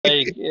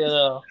Like, you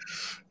know.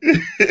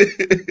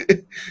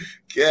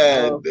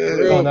 God,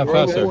 Real, that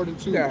bro.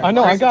 faster. I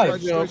know, I got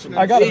it.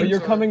 I got it, but you're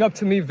coming up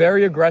to me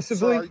very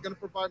aggressively. Sir, are you going to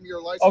provide me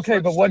your license? Okay,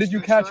 but what did you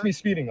catch insurance? me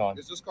speeding on?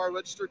 Is this car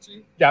registered to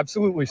you? Yeah,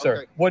 absolutely, sir.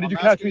 Okay. What did you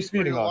I'm catch asking me you for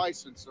speeding your on?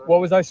 license, sir. What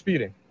was I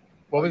speeding?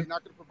 Are you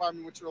not going to provide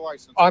me with your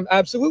license? I'm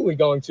absolutely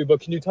going to, but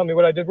can you tell me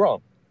what I did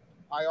wrong?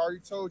 I already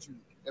told you.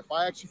 If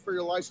I ask you for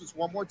your license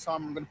one more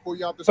time, I'm going to pull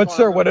you out this But car.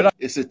 sir, what did I?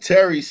 It's a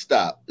Terry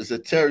stop. It's a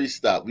Terry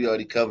stop. We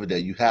already covered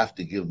that. You have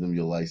to give them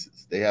your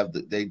license. They have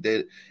to. They.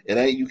 It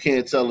ain't. You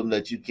can't tell them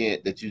that you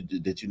can't. That you're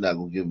not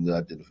gonna give them the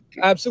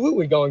identification.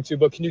 Absolutely going to,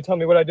 but can you tell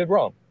me what I did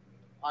wrong?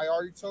 I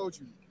already told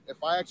you.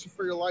 If I ask you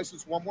for your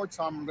license one more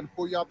time, I'm going to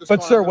pull you out this car.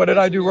 But sir, what did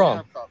I do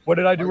wrong? What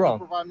did I do wrong?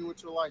 Provide me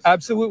with your license.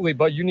 Absolutely,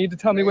 but you need to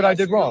tell me what I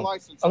did wrong.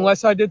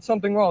 Unless I did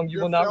something wrong,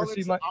 you will not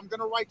receive my. I'm going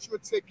to write you a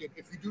ticket.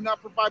 If you do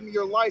not provide me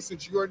your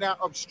license, you are now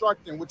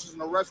obstructing, which is an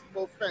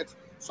arrestable offense.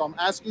 So I'm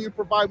asking you to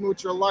provide me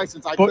with your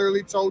license. I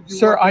clearly told you.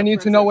 Sir, I need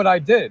to know what I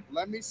did.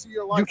 Let me see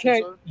your license. You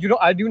can't. Sir. You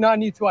don't. I do not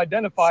need to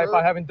identify Sir, if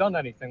I haven't done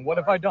anything. What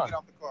have I done? Get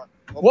out the car.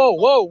 Whoa,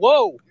 whoa,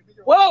 whoa,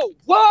 whoa,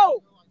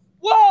 whoa,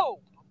 whoa!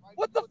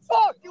 What the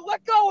fuck? You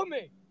let go of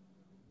me!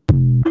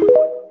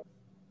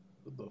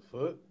 What the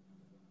fuck?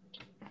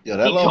 Yeah,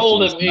 that he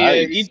told him.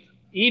 nice.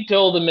 He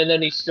told him, and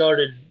then he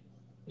started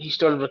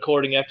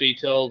recording after he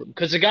told him,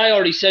 because the guy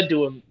already said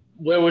to him,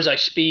 "Where was I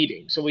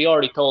speeding?" So we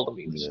already told him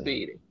he was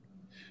speeding.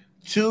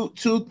 Two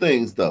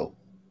things though.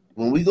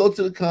 When we go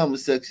to the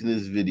comment section of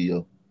this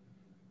video,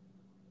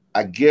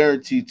 I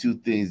guarantee two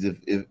things.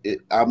 If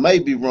I may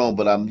be wrong,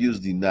 but I'm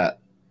usually not.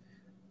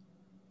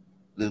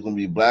 There's gonna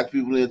be black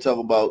people in there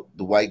talking about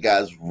the white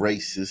guy's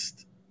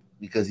racist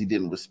because he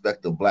didn't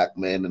respect a black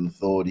man in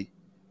authority,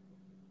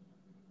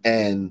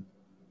 and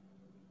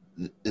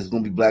there's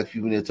gonna be black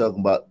people in there talking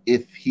about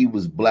if he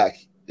was black,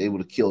 they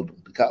would have killed him.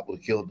 The cop would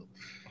have killed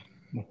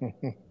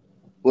him.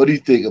 What do you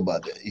think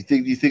about that?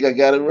 You think I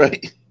got it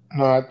right?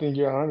 No, I think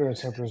you're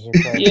 110%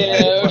 correct.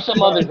 Yeah, or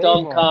some other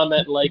dumb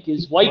comment like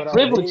his white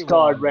privilege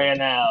card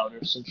ran out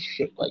or some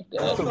shit like that.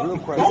 That's a real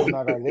question.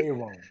 Not are they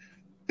wrong?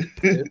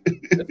 There's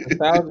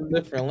 1,000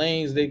 different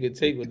lanes they could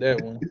take with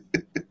that one.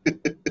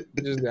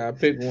 You just gotta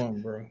pick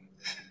one, bro.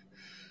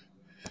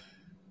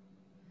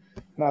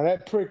 Now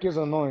that prick is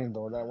annoying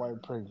though, that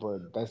white prick,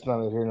 but that's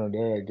not here nor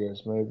there, I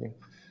guess, maybe.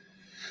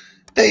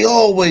 They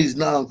always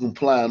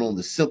non-compliant on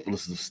the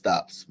simplest of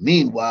stops.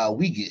 Meanwhile,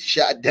 we get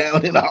shot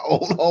down in our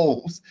own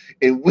homes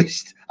and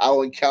wished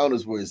our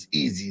encounters were as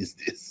easy as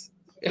this.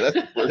 That's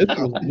the first This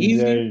was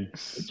easy.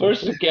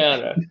 First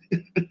encounter.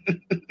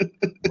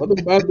 What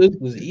about this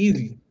was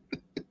easy?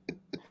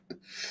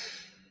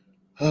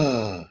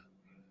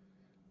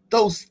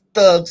 Those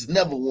thugs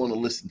never want to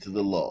listen to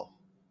the law.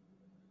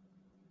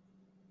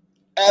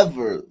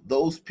 Ever.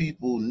 Those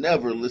people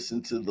never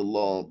listen to the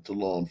law, to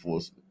law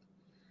enforcement.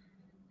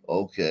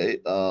 Okay.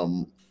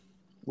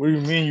 What do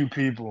you mean, you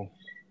people?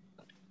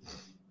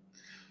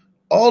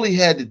 All he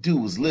had to do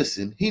was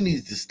listen. He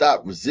needs to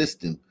stop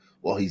resisting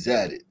while he's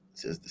at it,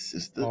 says the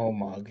sister. Oh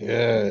my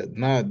God.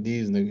 Not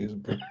these niggas,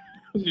 bro.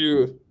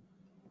 You.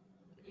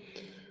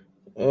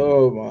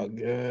 Oh my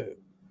God.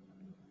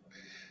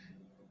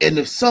 And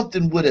if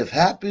something would have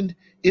happened,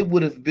 it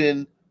would have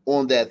been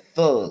on that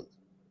thug.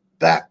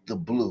 Back the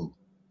blue.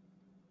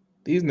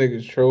 These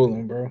niggas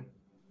trolling, bro.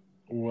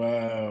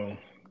 Wow.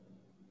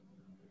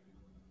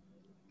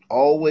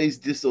 Always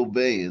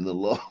disobeying the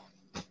law.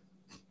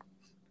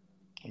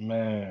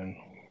 Man.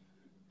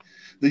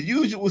 The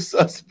usual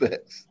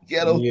suspects.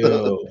 Ghetto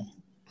thug.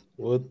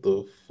 What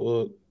the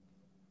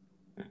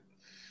fuck?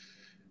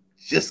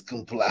 Just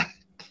comply.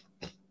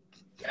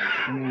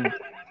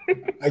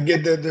 I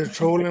get that they're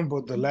trolling,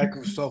 but the lack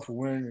of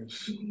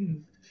self-awareness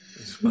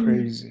is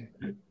crazy.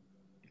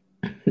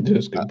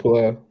 Just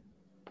comply.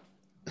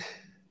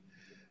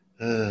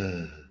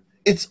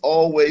 It's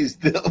always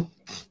them.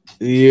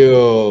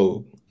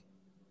 Yo.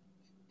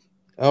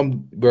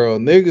 Bro,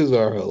 niggas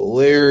are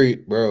hilarious,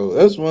 bro.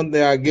 That's one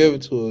thing I give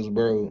it to us,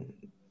 bro.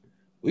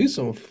 We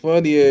some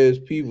funny ass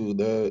people,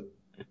 dog.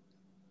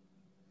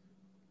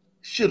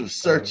 Should have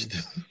searched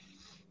them.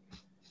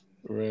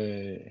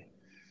 Right.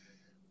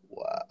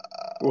 Wow.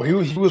 Well, he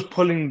was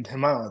pulling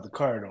him out of the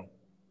car, though.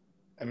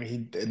 I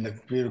mean, and the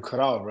video cut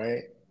off,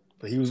 right?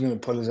 But he was gonna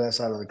pull his ass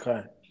out of the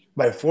car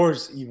by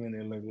force. Even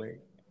it looked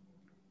like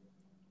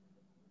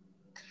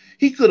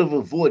he could have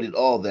avoided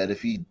all that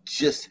if he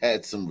just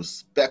had some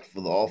respect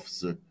for the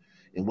officer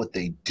and what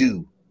they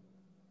do.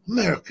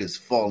 America's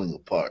falling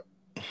apart.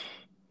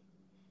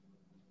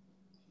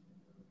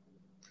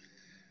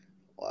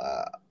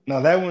 Wow.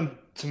 Now that one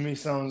to me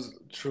sounds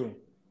true.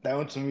 That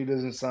one to me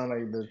doesn't sound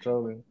like they're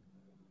trolling.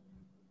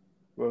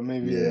 But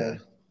maybe yeah.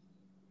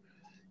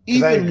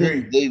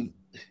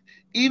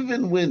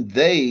 Even when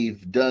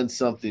they've done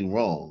something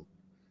wrong,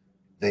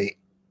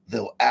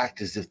 they'll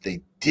act as if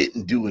they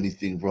didn't do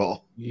anything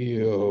wrong.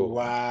 Yo.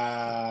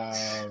 Wow.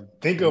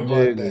 Think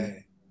about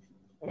that.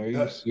 Are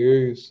you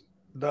serious?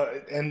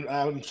 And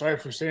I'm sorry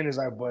for saying this,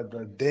 but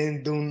the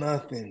didn't do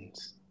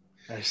nothings.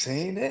 They're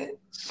saying that?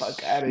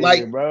 Fuck out of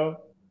here, bro.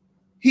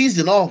 He's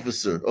an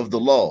officer of the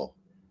law.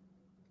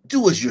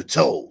 Do as you're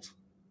told.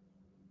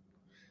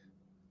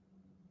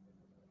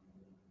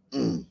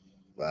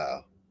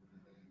 Wow.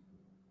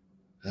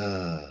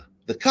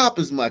 The cop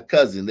is my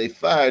cousin. They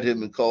fired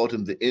him and called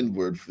him the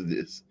N-word for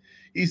this.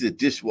 He's a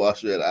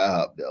dishwasher at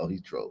IHOP now. He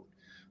trolled.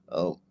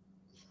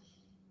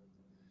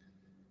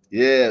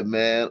 Yeah,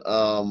 man.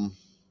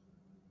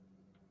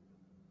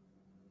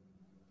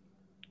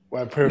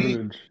 White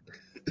privilege.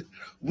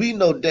 We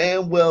know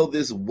damn well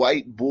this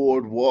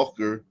whiteboard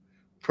walker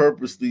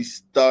purposely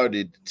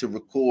started to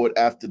record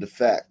after the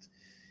fact.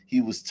 He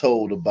was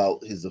told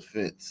about his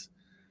offense.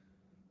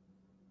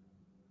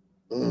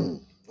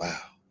 Wow,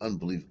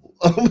 unbelievable.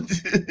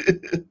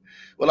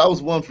 Well, I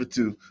was 1 for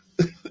 2.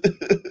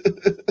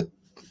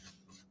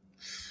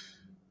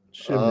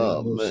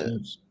 Oh, man.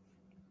 Sense.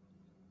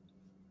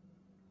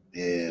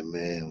 Yeah,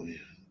 man. We're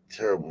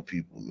terrible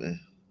people, man.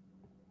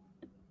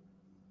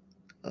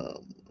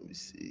 Let me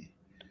see.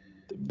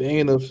 The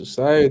bane of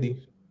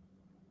society.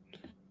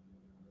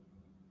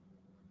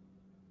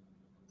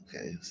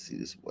 Okay, let's see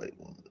this white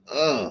woman.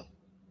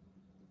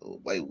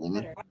 White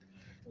woman.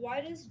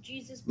 Why does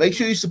Jesus? Make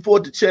sure you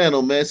support the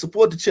channel, man.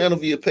 Support the channel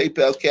via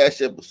PayPal,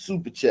 Cash App, or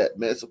Super Chat,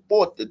 man.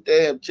 Support the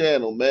damn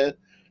channel, man.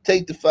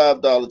 Take the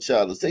 $5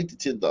 challenge. Take the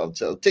 $10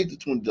 challenge. Take the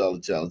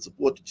 $20 challenge.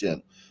 Support the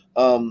channel.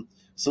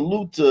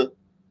 Salute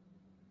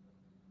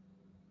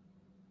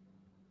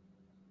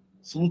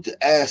to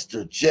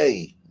Aster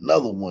J,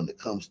 another one that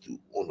comes through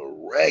on a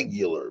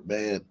regular,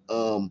 man.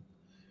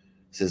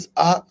 Says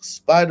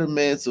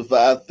Spider-Man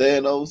survived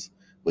Thanos,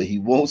 but he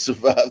won't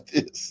survive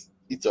this.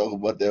 He talking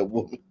about that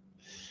woman.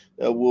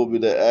 That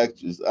woman, that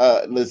actress.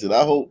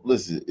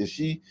 If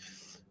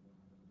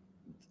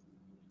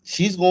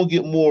she's gonna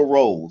get more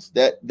roles.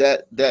 That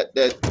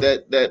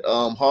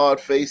hard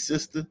faced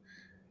sister,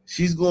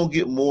 she's gonna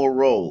get more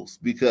roles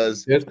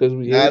because that's because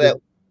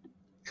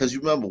because you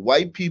remember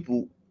white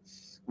people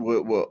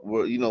were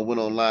went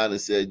online and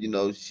said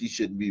she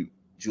shouldn't be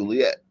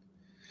Juliet.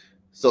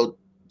 So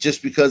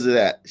just because of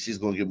that, she's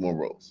gonna get more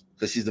roles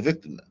because she's the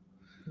victim now.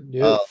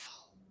 Yeah.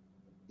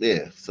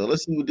 Yeah. So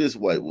let's see what this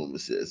white woman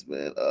says,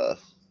 man.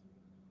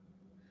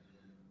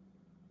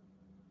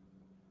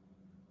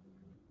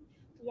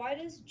 Why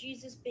does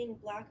Jesus being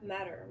black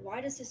matter? Why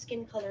does his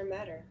skin color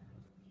matter?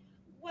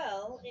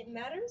 Well, it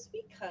matters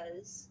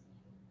because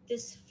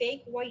this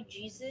fake white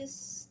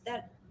Jesus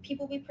that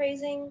people be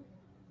praising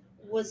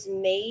was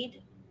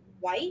made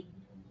white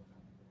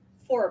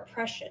for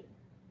oppression,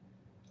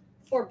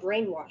 for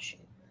brainwashing.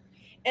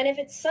 And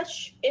if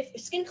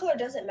skin color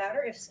doesn't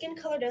matter,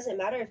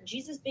 if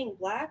Jesus being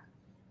black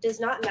does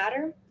not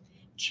matter,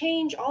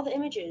 change all the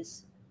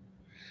images.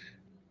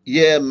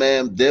 Yeah,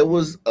 man, there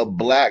was a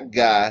black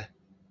guy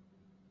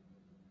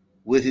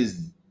with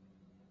his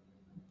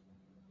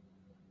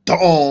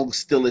dong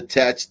still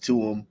attached to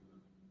him,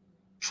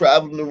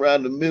 traveling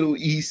around the Middle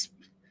East,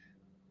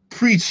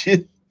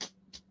 preaching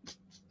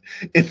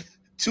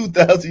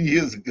 2,000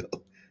 years ago.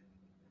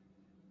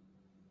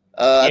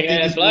 I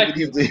think black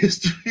people. The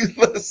history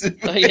lesson.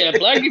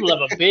 Black people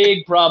have a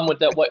big problem with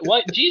that.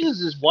 White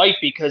Jesus is white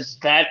because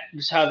that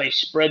is how they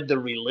spread the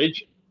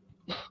religion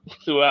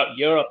throughout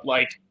Europe.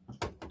 Like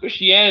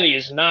Christianity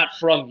is not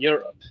from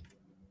Europe,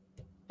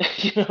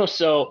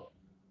 So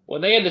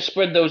when they had to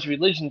spread those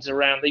religions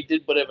around, they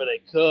did whatever they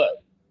could.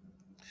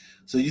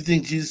 So you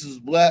think Jesus was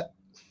black?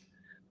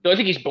 Do I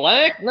think he's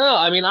black? No,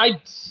 I mean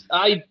I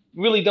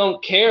really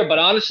don't care. But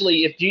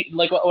honestly,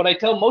 what I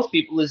tell most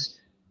people is,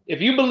 if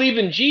you believe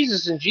in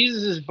Jesus and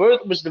Jesus'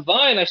 birth was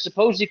divine, I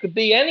suppose he could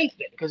be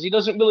anything because he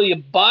doesn't really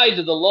abide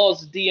to the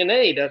laws of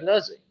DNA,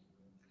 does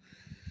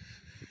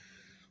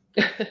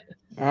he?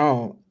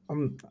 I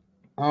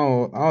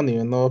don't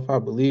even know if I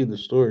believe the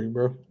story,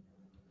 bro.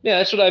 Yeah,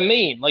 that's what I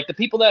mean. Like the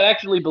people that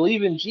actually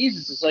believe in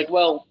Jesus, it's like,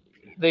 well,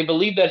 they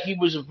believe that he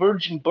was a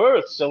virgin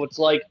birth, so it's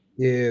like,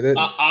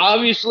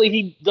 obviously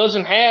he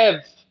doesn't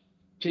have,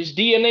 his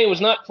DNA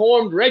was not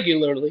formed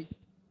regularly.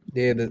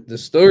 Yeah, the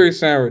stories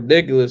sound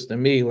ridiculous to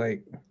me.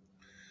 Like,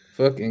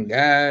 fucking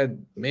God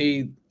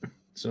made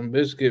some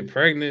bitch get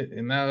pregnant,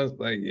 and now it's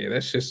like, yeah,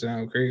 that shit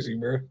sound crazy,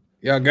 bro.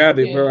 Y'all got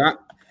it, bro.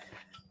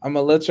 I'm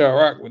gonna let y'all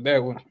rock with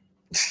that one.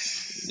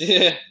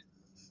 Yeah,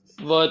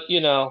 but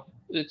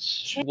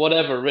it's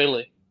whatever,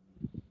 really.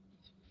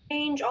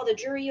 Change all the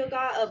jewelry you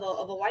got of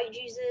a white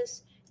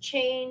Jesus.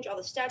 Change all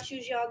the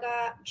statues y'all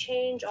got.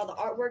 Change all the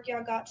artwork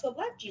y'all got to a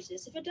black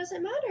Jesus. If it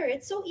doesn't matter,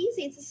 it's so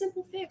easy. It's a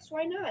simple fix.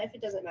 Why not? If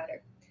it doesn't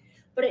matter.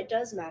 But it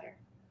does matter.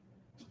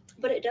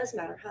 But it does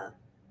matter, huh?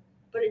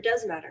 But it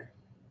does matter.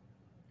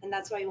 And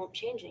that's why you won't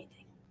change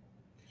anything.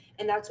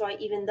 And that's why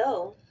even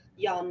though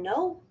y'all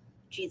know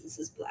Jesus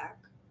is black,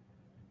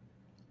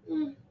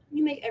 you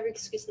make every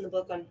excuse in the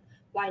book on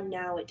why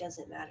now it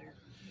doesn't matter.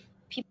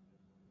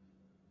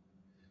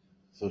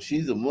 So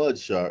she's a mud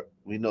shark.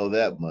 We know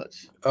that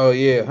much. Oh,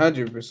 yeah,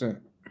 100%.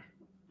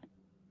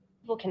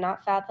 People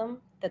cannot fathom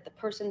that the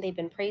person they've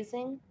been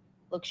praising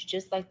looks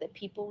just like the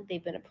people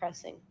they've been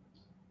oppressing.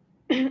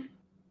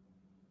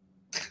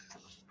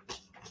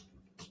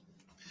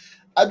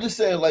 I'm just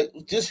saying, like,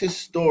 just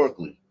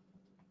historically,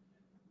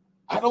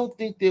 I don't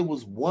think there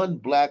was one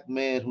black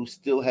man who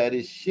still had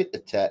his shit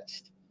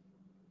attached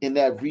in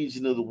that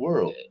region of the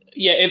world.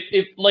 Yeah,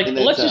 if like, In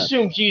that let's time.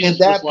 assume Jesus In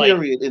that was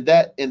period, in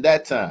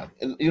that time,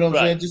 and you know what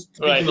I'm saying, just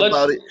thinking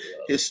about it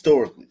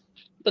historically.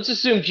 Let's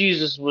assume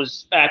Jesus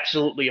was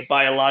absolutely a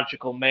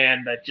biological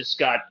man that just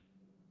got,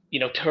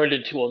 turned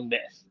into a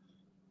myth.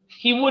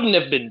 He wouldn't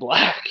have been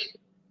black.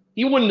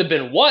 He wouldn't have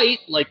been white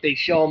like they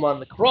show him on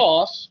the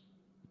cross,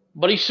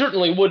 but he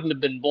certainly wouldn't have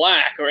been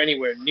black or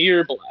anywhere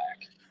near black.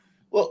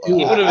 Well, He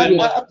would have been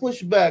I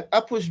push back.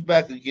 I push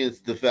back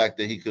against the fact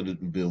that he could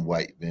have been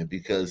white, man,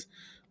 because,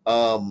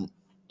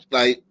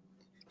 like,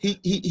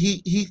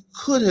 he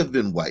could have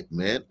been white,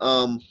 man.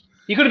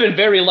 He could have been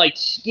very light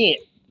skinned.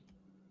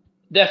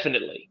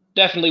 Definitely,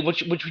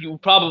 which you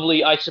would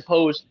probably, I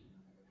suppose,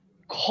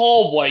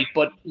 call white,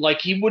 but like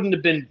he wouldn't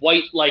have been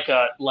white like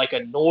a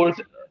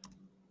northerner,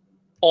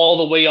 all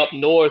the way up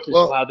north is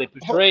how they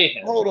portray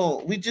him. Hold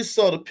on, we just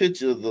saw the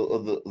picture of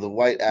the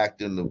white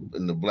actor and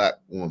the black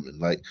woman.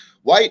 Like,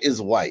 white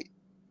is white,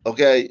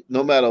 okay.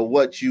 No matter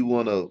what you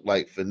want to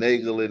like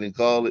finagle it and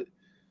call it,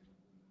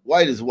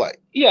 white is white.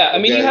 Yeah, I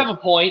mean, you have a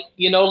point.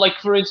 Like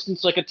for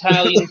instance, like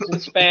Italians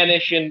and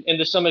Spanish and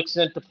to some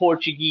extent the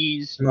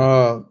Portuguese.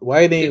 No,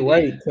 white ain't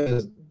white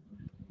because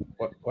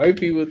white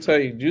people tell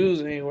you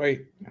Jews ain't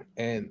white,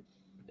 and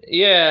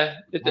yeah,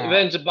 it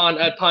depends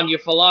upon your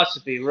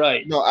philosophy,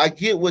 right? No, I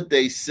get what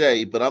they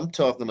say, but I'm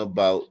talking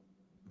about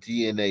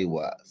DNA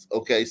wise.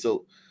 Okay,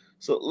 so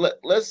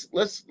let's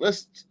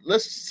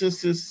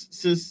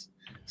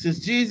since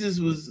Jesus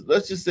was,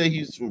 let's just say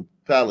he's from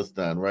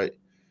Palestine, right?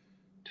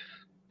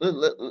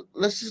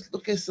 Let's just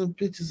look at some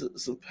pictures of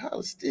some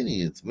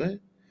Palestinians, man.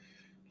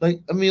 Like,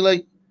 I mean,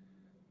 like,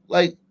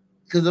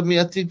 because I mean,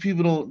 I think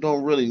people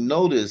don't really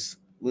know this.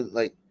 With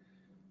like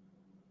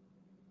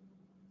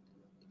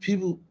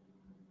people,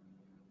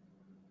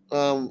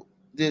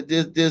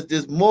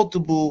 there's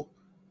multiple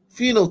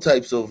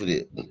phenotypes over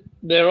there.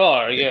 There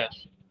are, yes.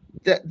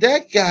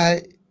 That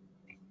guy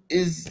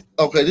is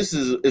okay. This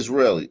is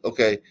Israeli.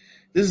 Okay,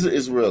 this is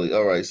Israeli.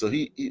 All right, so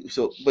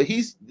but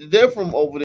they're from over there.